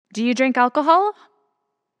Do you drink alcohol?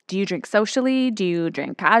 Do you drink socially? Do you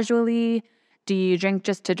drink casually? Do you drink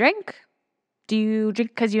just to drink? Do you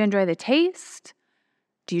drink because you enjoy the taste?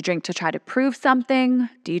 Do you drink to try to prove something?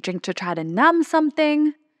 Do you drink to try to numb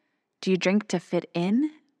something? Do you drink to fit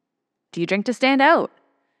in? Do you drink to stand out?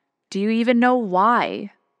 Do you even know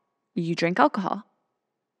why you drink alcohol?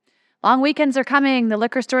 Long weekends are coming. The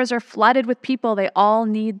liquor stores are flooded with people. They all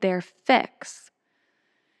need their fix.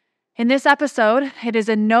 In this episode, it is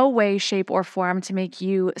in no way, shape, or form to make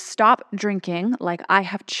you stop drinking like I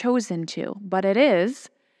have chosen to, but it is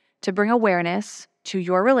to bring awareness to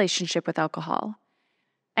your relationship with alcohol.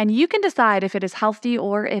 And you can decide if it is healthy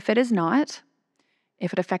or if it is not,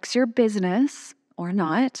 if it affects your business or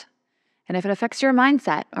not, and if it affects your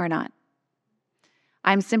mindset or not.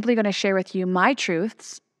 I'm simply going to share with you my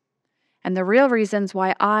truths and the real reasons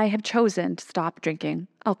why I have chosen to stop drinking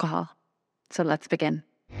alcohol. So let's begin.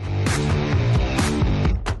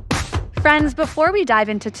 Friends, before we dive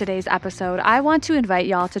into today's episode, I want to invite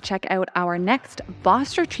y'all to check out our next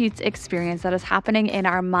Boss Retreats experience that is happening in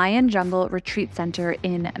our Mayan Jungle Retreat Center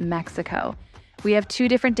in Mexico. We have 2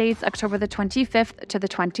 different dates, October the 25th to the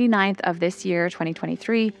 29th of this year,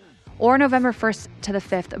 2023, or November 1st to the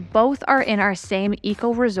 5th. Both are in our same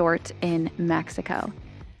eco resort in Mexico.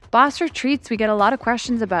 Boss Retreats, we get a lot of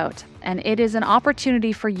questions about, and it is an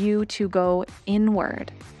opportunity for you to go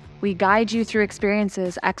inward. We guide you through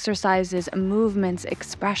experiences, exercises, movements,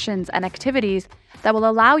 expressions, and activities that will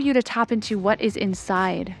allow you to tap into what is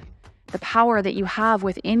inside, the power that you have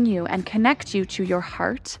within you, and connect you to your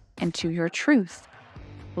heart and to your truth.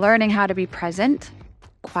 Learning how to be present,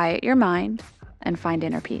 quiet your mind, and find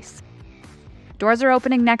inner peace. Doors are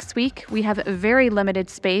opening next week. We have very limited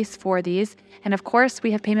space for these, and of course,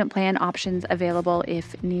 we have payment plan options available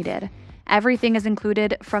if needed. Everything is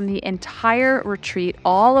included from the entire retreat,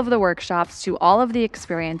 all of the workshops to all of the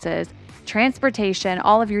experiences, transportation,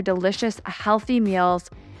 all of your delicious, healthy meals.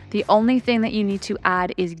 The only thing that you need to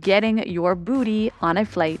add is getting your booty on a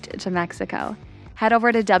flight to Mexico. Head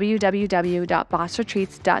over to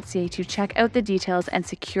www.bossretreats.ca to check out the details and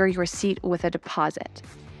secure your seat with a deposit.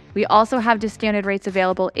 We also have discounted rates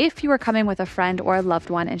available if you are coming with a friend or a loved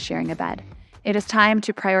one and sharing a bed. It is time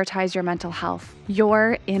to prioritize your mental health,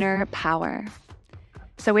 your inner power.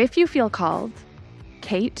 So if you feel called,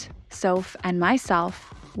 Kate, Soph, and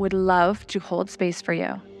myself would love to hold space for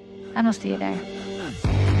you. And we'll see you there.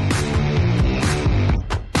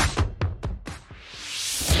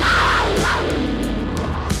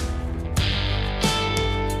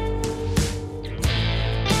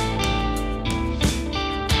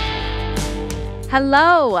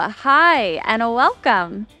 Hello, hi, and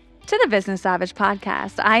welcome to the Business Savage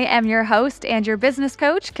podcast. I am your host and your business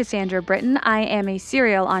coach, Cassandra Britton. I am a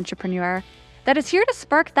serial entrepreneur that is here to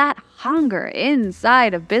spark that hunger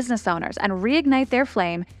inside of business owners and reignite their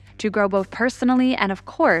flame to grow both personally and, of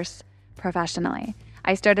course, professionally.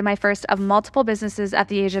 I started my first of multiple businesses at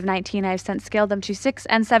the age of 19. I've since scaled them to 6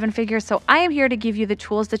 and 7 figures, so I am here to give you the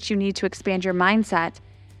tools that you need to expand your mindset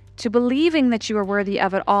to believing that you are worthy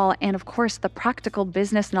of it all, and of course, the practical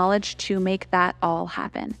business knowledge to make that all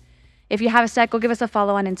happen. If you have a sec, go give us a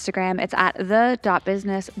follow on Instagram. It's at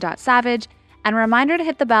the.business.savage. And a reminder to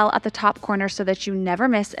hit the bell at the top corner so that you never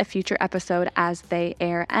miss a future episode as they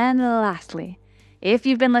air. And lastly, if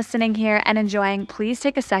you've been listening here and enjoying, please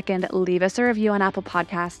take a second, leave us a review on Apple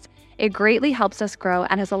Podcasts. It greatly helps us grow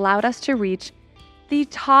and has allowed us to reach the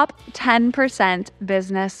top 10%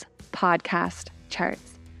 business podcast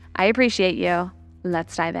charts. I appreciate you.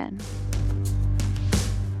 Let's dive in.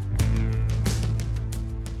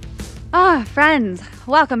 Friends,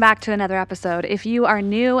 welcome back to another episode. If you are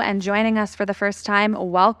new and joining us for the first time,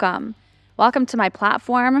 welcome. Welcome to my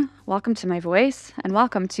platform, welcome to my voice, and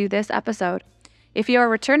welcome to this episode. If you are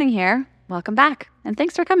returning here, welcome back, and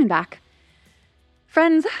thanks for coming back.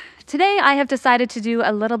 Friends, today I have decided to do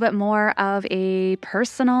a little bit more of a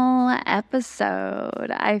personal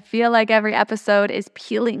episode. I feel like every episode is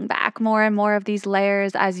peeling back more and more of these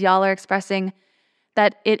layers as y'all are expressing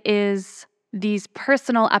that it is these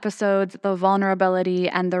personal episodes, the vulnerability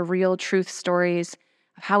and the real truth stories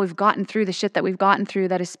of how we've gotten through the shit that we've gotten through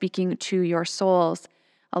that is speaking to your souls.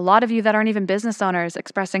 A lot of you that aren't even business owners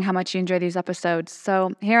expressing how much you enjoy these episodes.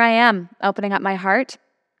 So here I am, opening up my heart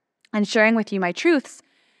and sharing with you my truths,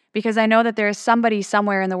 because I know that there is somebody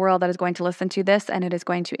somewhere in the world that is going to listen to this and it is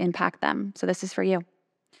going to impact them. So this is for you.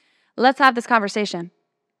 Let's have this conversation.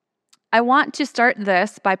 I want to start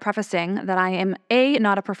this by prefacing that I am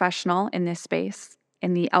not a professional in this space,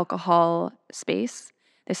 in the alcohol space.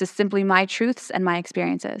 This is simply my truths and my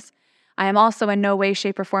experiences. I am also in no way,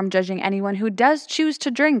 shape, or form judging anyone who does choose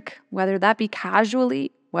to drink, whether that be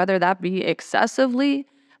casually whether that be excessively,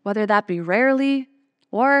 whether that be rarely,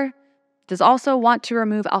 or does also want to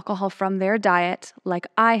remove alcohol from their diet like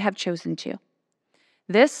I have chosen to.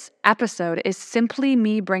 This episode is simply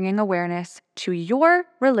me bringing awareness to your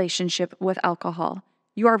relationship with alcohol,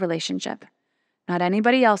 your relationship. Not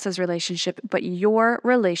anybody else's relationship, but your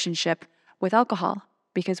relationship with alcohol,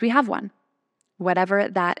 because we have one, whatever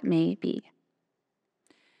that may be.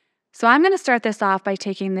 So I'm going to start this off by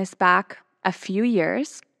taking this back a few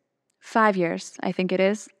years, 5 years, I think it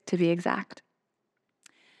is, to be exact.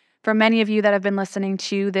 For many of you that have been listening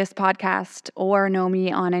to this podcast or know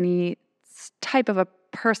me on any type of a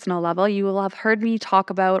personal level, you will have heard me talk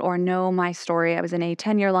about or know my story. I was in a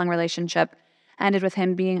 10-year-long relationship, ended with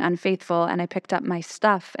him being unfaithful, and I picked up my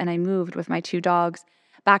stuff and I moved with my 2 dogs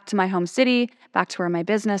back to my home city, back to where my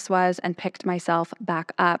business was, and picked myself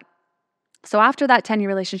back up. So after that 10-year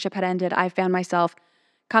relationship had ended, I found myself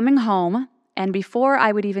coming home, and before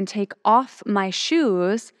I would even take off my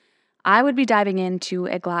shoes, I would be diving into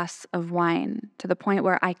a glass of wine to the point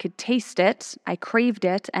where I could taste it, I craved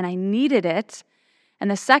it, and I needed it. And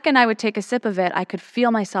the second I would take a sip of it, I could feel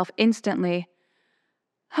myself instantly,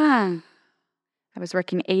 I was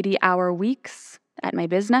working 80-hour weeks at my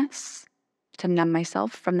business to numb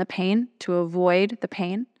myself from the pain, to avoid the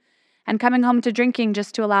pain, and coming home to drinking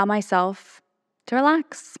just to allow myself to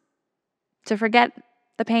relax, to forget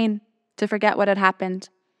the pain, to forget what had happened.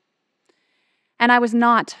 And I was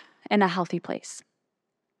not in a healthy place,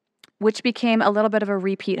 which became a little bit of a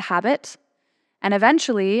repeat habit. And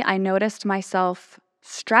eventually I noticed myself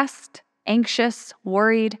stressed, anxious,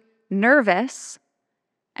 worried, nervous,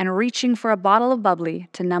 and reaching for a bottle of bubbly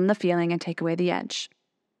to numb the feeling and take away the edge.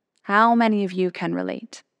 How many of you can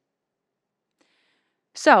relate?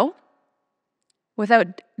 So,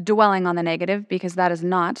 without dwelling on the negative, because that is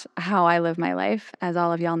not how I live my life, as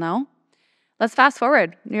all of y'all know, let's fast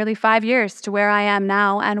forward nearly 5 years to where I am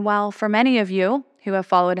now. And while for many of you who have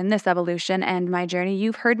followed in this evolution and my journey,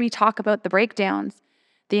 you've heard me talk about the breakdowns,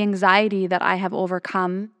 the anxiety that I have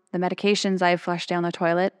overcome, the medications I have flushed down the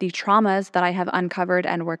toilet, the traumas that I have uncovered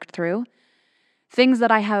and worked through, things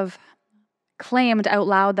that I have claimed out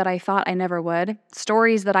loud that I thought I never would,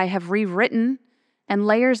 stories that I have rewritten, and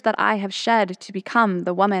layers that I have shed to become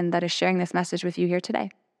the woman that is sharing this message with you here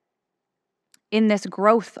today. In this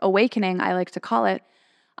growth awakening, I like to call it,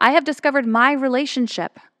 I have discovered my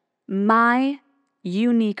relationship, my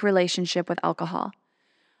unique relationship with alcohol.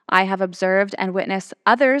 I have observed and witnessed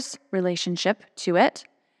others' relationship to it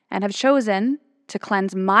and have chosen to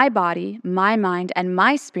cleanse my body, my mind, and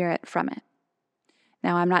my spirit from it.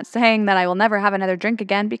 Now, I'm not saying that I will never have another drink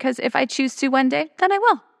again, because if I choose to one day, then I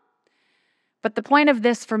will. But the point of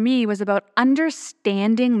this for me was about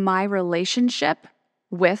understanding my relationship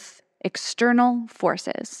with external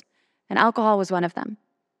forces, and alcohol was one of them.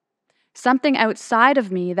 Something outside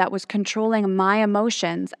of me that was controlling my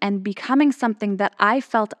emotions and becoming something that I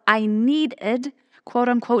felt I needed, quote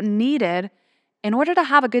unquote needed, in order to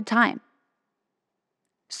have a good time.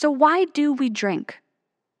 So why do we drink?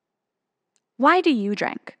 Why do you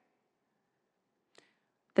drink?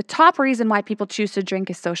 The top reason why people choose to drink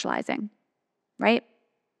is socializing, right?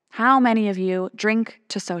 How many of you drink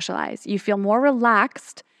to socialize? You feel more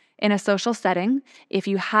relaxed in a social setting if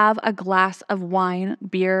you have a glass of wine,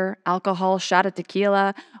 beer, alcohol, shot of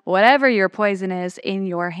tequila, whatever your poison is in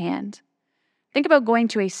your hand. Think about going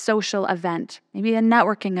to a social event, maybe a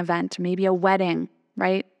networking event, maybe a wedding,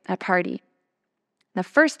 right? A party. The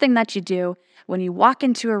first thing that you do when you walk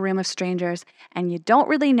into a room of strangers and you don't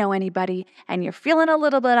really know anybody and you're feeling a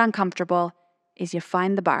little bit uncomfortable is you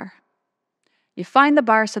find the bar. You find the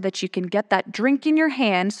bar so that you can get that drink in your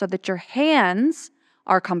hand, so that your hands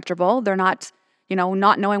are comfortable. They're not,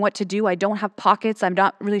 not knowing what to do. I don't have pockets. I'm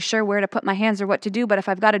not really sure where to put my hands or what to do. But if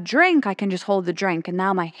I've got a drink, I can just hold the drink. And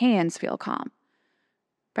now my hands feel calm,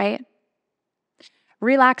 right?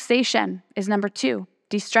 Relaxation is number 2.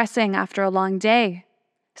 De-stressing after a long day.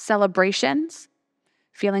 Celebrations.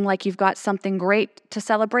 Feeling like you've got something great to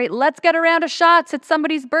celebrate. Let's get a round of shots. It's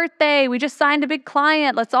somebody's birthday. We just signed a big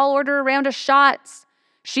client. Let's all order a round of shots.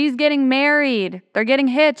 She's getting married. They're getting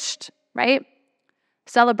hitched, right?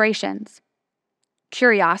 Celebrations.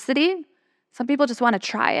 Curiosity. Some people just want to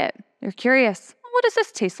try it. They're curious. What does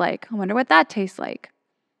this taste like? I wonder what that tastes like.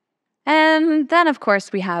 And then, of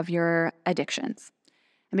course, we have your addictions.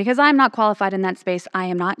 And because I'm not qualified in that space, I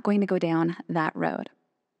am not going to go down that road.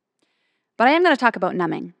 But I am going to talk about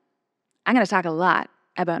numbing. I'm going to talk a lot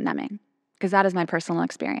about numbing because that is my personal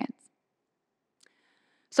experience.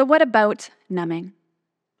 So what about numbing?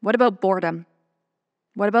 What about boredom?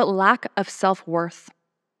 What about lack of self-worth?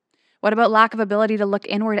 What about lack of ability to look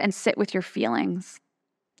inward and sit with your feelings?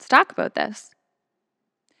 Let's talk about this.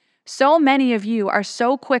 So many of you are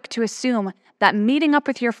so quick to assume that meeting up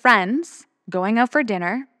with your friends, going out for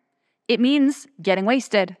dinner, it means getting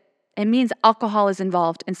wasted. It means alcohol is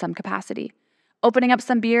involved in some capacity. Opening up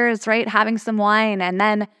some beers, right? Having some wine. And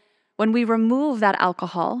then when we remove that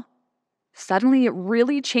alcohol, suddenly it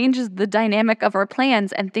really changes the dynamic of our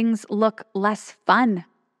plans and things look less fun,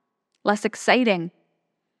 less exciting.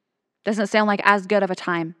 Doesn't sound like as good of a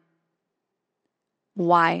time.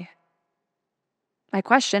 Why? My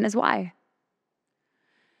question is why?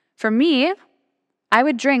 For me, I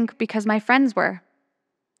would drink because my friends were.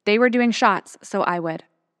 They were doing shots, so I would.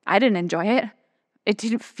 I didn't enjoy it. It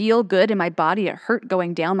didn't feel good in my body. It hurt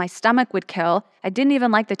going down. My stomach would kill. I didn't even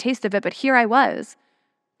like the taste of it, but here I was,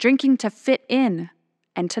 drinking to fit in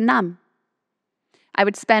and to numb. I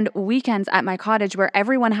would spend weekends at my cottage where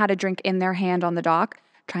everyone had a drink in their hand on the dock,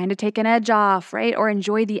 trying to take an edge off, right? Or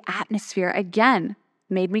enjoy the atmosphere. Again,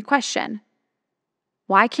 made me question,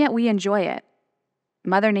 why can't we enjoy it?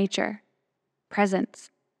 Mother Nature,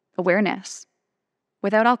 presence, awareness,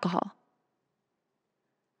 without alcohol.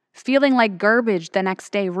 Feeling like garbage the next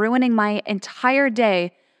day, ruining my entire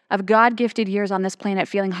day of God-gifted years on this planet,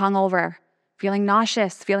 feeling hungover, feeling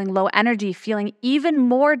nauseous, feeling low energy, feeling even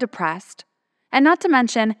more depressed. And not to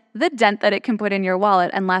mention the dent that it can put in your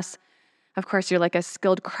wallet, unless, of course, you're like a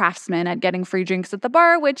skilled craftsman at getting free drinks at the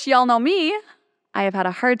bar, which y'all know me. I have had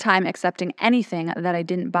a hard time accepting anything that I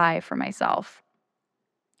didn't buy for myself.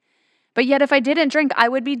 But yet, if I didn't drink, I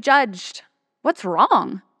would be judged. What's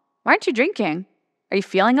wrong? Why aren't you drinking? Are you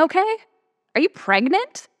feeling okay? Are you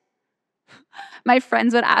pregnant? My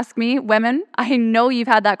friends would ask me, women, I know you've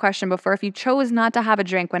had that question before. If you chose not to have a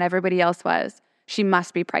drink when everybody else was, she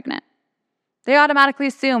must be pregnant. They automatically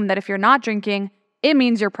assume that if you're not drinking, it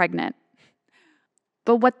means you're pregnant.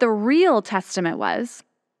 But what the real testament was,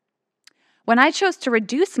 when I chose to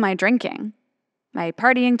reduce my drinking, my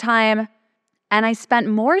partying time, and I spent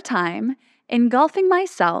more time engulfing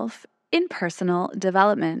myself in personal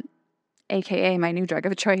development, aka my new drug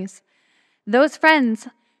of choice. Those friends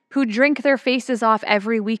who drink their faces off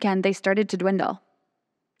every weekend, they started to dwindle.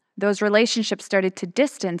 Those relationships started to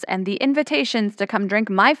distance, and the invitations to come drink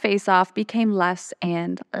my face off became less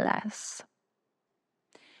and less.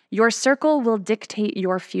 Your circle will dictate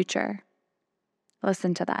your future.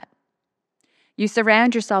 Listen to that. You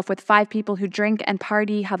surround yourself with 5 people who drink and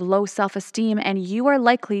party, have low self-esteem, and you are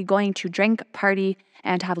likely going to drink, party,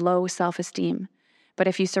 and have low self-esteem. But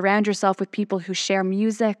if you surround yourself with people who share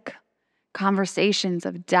music, conversations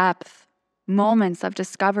of depth, moments of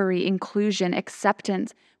discovery, inclusion,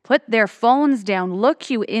 acceptance, put their phones down, look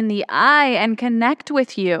you in the eye, and connect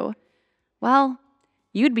with you, well,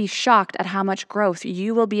 you'd be shocked at how much growth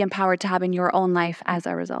you will be empowered to have in your own life as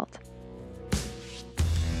a result.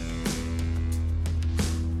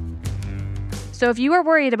 So if you are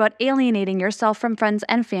worried about alienating yourself from friends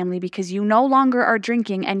and family because you no longer are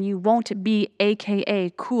drinking and you won't be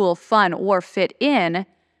AKA cool, fun, or fit in,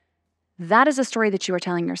 that is a story that you are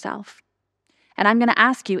telling yourself. And I'm going to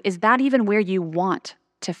ask you, is that even where you want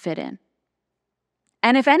to fit in?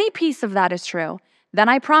 And if any piece of that is true, then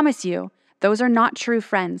I promise you, those are not true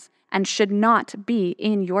friends and should not be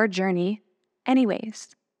in your journey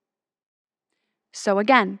anyways. So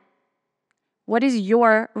again, what is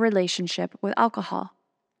your relationship with alcohol?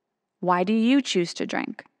 Why do you choose to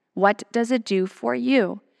drink? What does it do for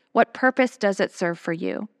you? What purpose does it serve for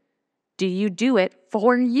you? Do you do it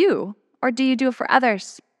for you, or do you do it for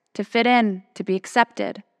others, to fit in, to be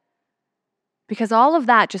accepted? Because all of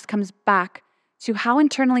that just comes back to how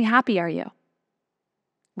internally happy are you?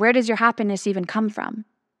 Where does your happiness even come from?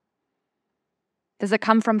 Does it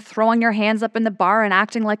come from throwing your hands up in the bar and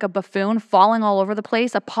acting like a buffoon, falling all over the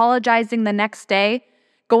place, apologizing the next day,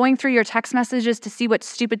 going through your text messages to see what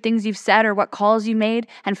stupid things you've said or what calls you made,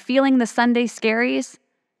 and feeling the Sunday scaries?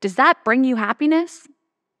 Does that bring you happiness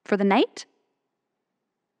for the night?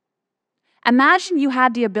 Imagine you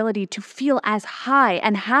had the ability to feel as high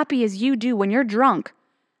and happy as you do when you're drunk,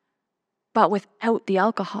 but without the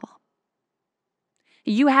alcohol.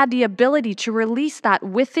 You had the ability to release that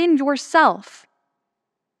within yourself.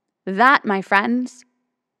 That, my friends,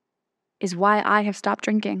 is why I have stopped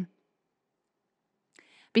drinking.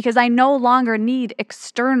 Because I no longer need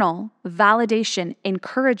external validation,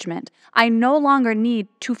 encouragement. I no longer need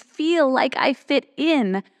to feel like I fit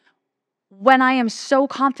in when I am so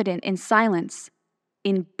confident in silence,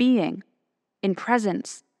 in being, in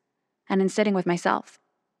presence, and in sitting with myself.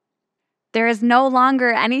 There is no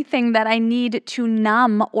longer anything that I need to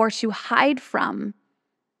numb or to hide from,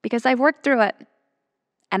 because I've worked through it.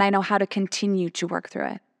 And I know how to continue to work through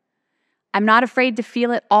it. I'm not afraid to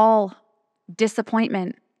feel it all: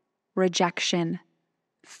 disappointment, rejection,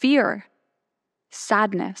 fear,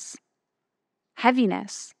 sadness,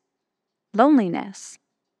 heaviness, loneliness.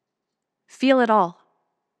 Feel it all,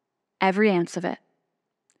 every ounce of it.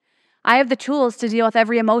 I have the tools to deal with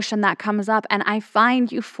every emotion that comes up, and I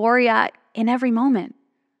find euphoria in every moment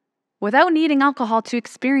without needing alcohol to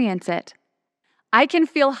experience it. I can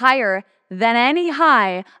feel higher than any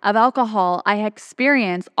high of alcohol I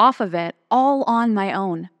experience off of it all on my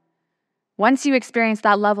own. Once you experience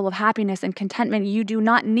that level of happiness and contentment, you do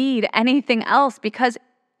not need anything else because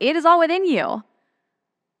it is all within you.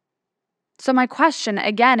 So my question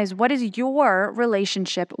again is, what is your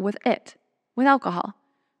relationship with it, with alcohol?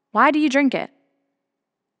 Why do you drink it?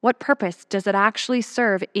 What purpose does it actually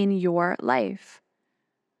serve in your life?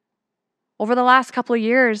 Over the last couple of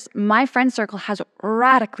years, my friend circle has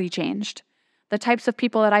radically changed. The types of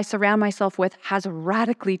people that I surround myself with has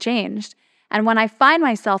radically changed. And when I find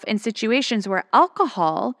myself in situations where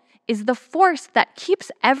alcohol is the force that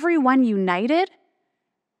keeps everyone united,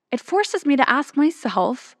 it forces me to ask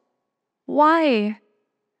myself, why?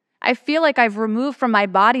 I feel like I've removed from my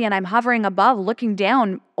body and I'm hovering above, looking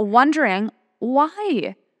down, wondering,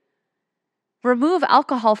 why? Remove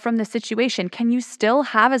alcohol from the situation. Can you still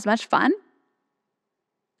have as much fun?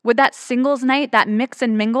 Would that singles night, that mix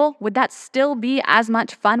and mingle, would that still be as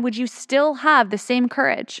much fun? Would you still have the same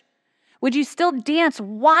courage? Would you still dance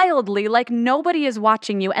wildly like nobody is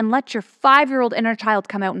watching you and let your 5-year-old inner child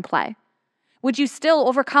come out and play? Would you still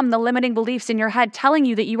overcome the limiting beliefs in your head telling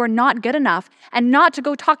you that you are not good enough and not to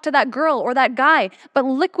go talk to that girl or that guy, but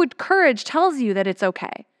liquid courage tells you that it's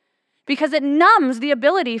okay? Because it numbs the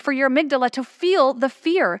ability for your amygdala to feel the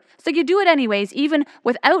fear. So you do it anyways, even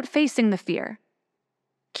without facing the fear.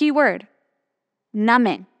 Key word,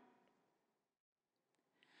 numbing.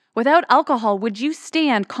 Without alcohol, would you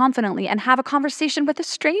stand confidently and have a conversation with a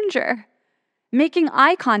stranger? Making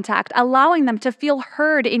eye contact, allowing them to feel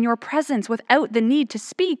heard in your presence without the need to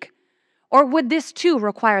speak? Or would this too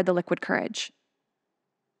require the liquid courage?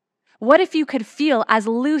 What if you could feel as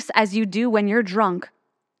loose as you do when you're drunk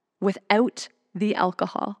without the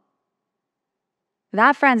alcohol?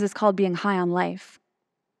 That, friends, is called being high on life.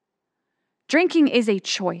 Drinking is a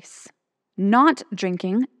choice. Not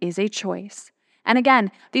drinking is a choice. And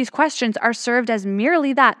again, these questions are served as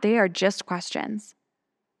merely that. They are just questions.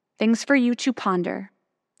 Things for you to ponder,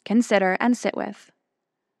 consider, and sit with.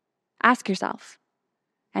 Ask yourself.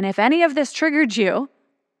 And if any of this triggered you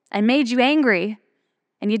and made you angry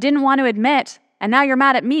and you didn't want to admit, and now you're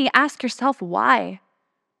mad at me, ask yourself why.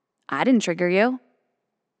 I didn't trigger you.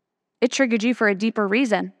 It triggered you for a deeper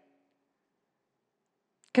reason.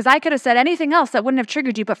 Because I could have said anything else that wouldn't have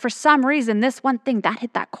triggered you, but for some reason, this one thing, that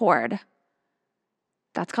hit that chord.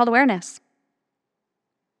 That's called awareness.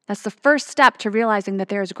 That's the first step to realizing that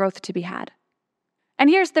there is growth to be had. And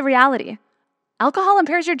here's the reality. Alcohol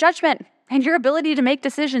impairs your judgment and your ability to make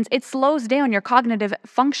decisions. It slows down your cognitive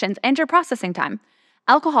functions and your processing time.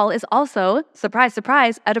 Alcohol is also, surprise,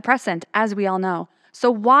 surprise, a depressant, as we all know.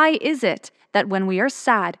 So why is it that when we are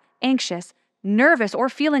sad, anxious, nervous, or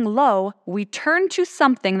feeling low, we turn to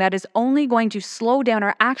something that is only going to slow down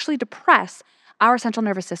or actually depress our central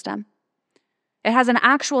nervous system? It has an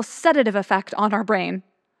actual sedative effect on our brain.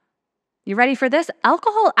 You ready for this?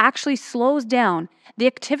 Alcohol actually slows down the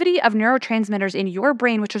activity of neurotransmitters in your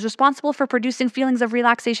brain, which is responsible for producing feelings of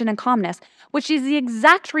relaxation and calmness, which is the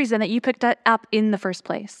exact reason that you picked it up in the first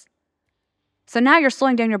place. So now you're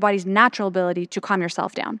slowing down your body's natural ability to calm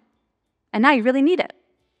yourself down. And now you really need it.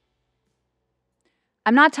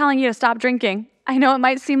 I'm not telling you to stop drinking. I know it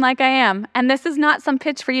might seem like I am. And this is not some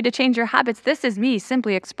pitch for you to change your habits. This is me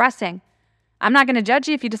simply expressing. I'm not going to judge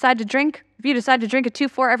you if you decide to drink. If you decide to drink a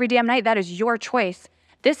 2-4 every damn night, that is your choice.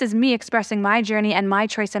 This is me expressing my journey and my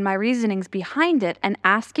choice and my reasonings behind it and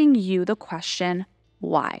asking you the question,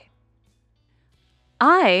 why?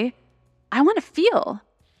 I want to feel.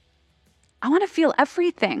 I want to feel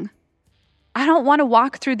everything. I don't want to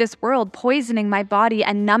walk through this world poisoning my body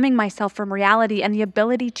and numbing myself from reality and the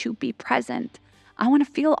ability to be present. I want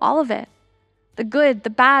to feel all of it. The good, the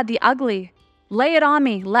bad, the ugly. Lay it on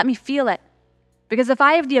me. Let me feel it. Because if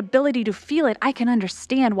I have the ability to feel it, I can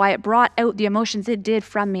understand why it brought out the emotions it did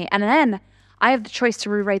from me. And then I have the choice to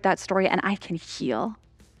rewrite that story and I can heal.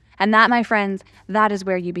 And that, my friends, that is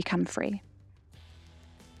where you become free.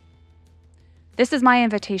 This is my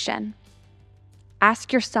invitation.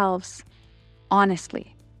 Ask yourselves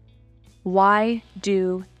honestly, why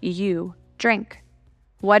do you drink?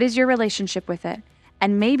 What is your relationship with it?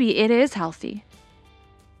 And maybe it is healthy.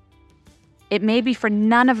 It may be for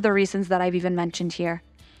none of the reasons that I've even mentioned here.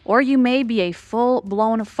 Or you may be a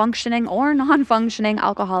full-blown functioning or non-functioning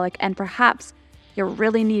alcoholic, and perhaps You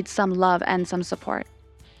really need some love and some support.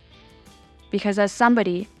 Because as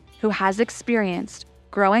somebody who has experienced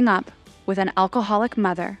growing up with an alcoholic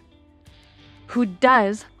mother, who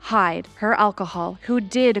does hide her alcohol, who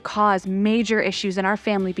did cause major issues in our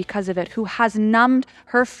family because of it, who has numbed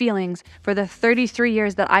her feelings for the 33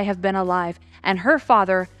 years that I have been alive, and her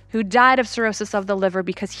father, who died of cirrhosis of the liver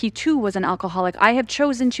because he too was an alcoholic, I have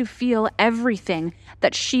chosen to feel everything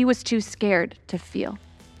that she was too scared to feel.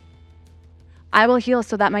 I will heal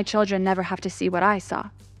so that my children never have to see what I saw.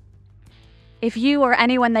 If you or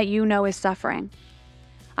anyone that you know is suffering,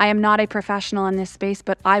 I am not a professional in this space,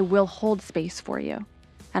 but I will hold space for you.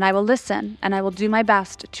 And I will listen, and I will do my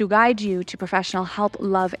best to guide you to professional help,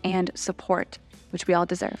 love, and support, which we all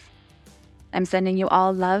deserve. I'm sending you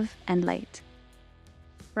all love and light.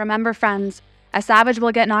 Remember, friends, a savage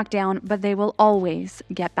will get knocked down, but they will always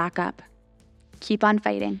get back up. Keep on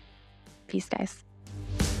fighting. Peace, guys.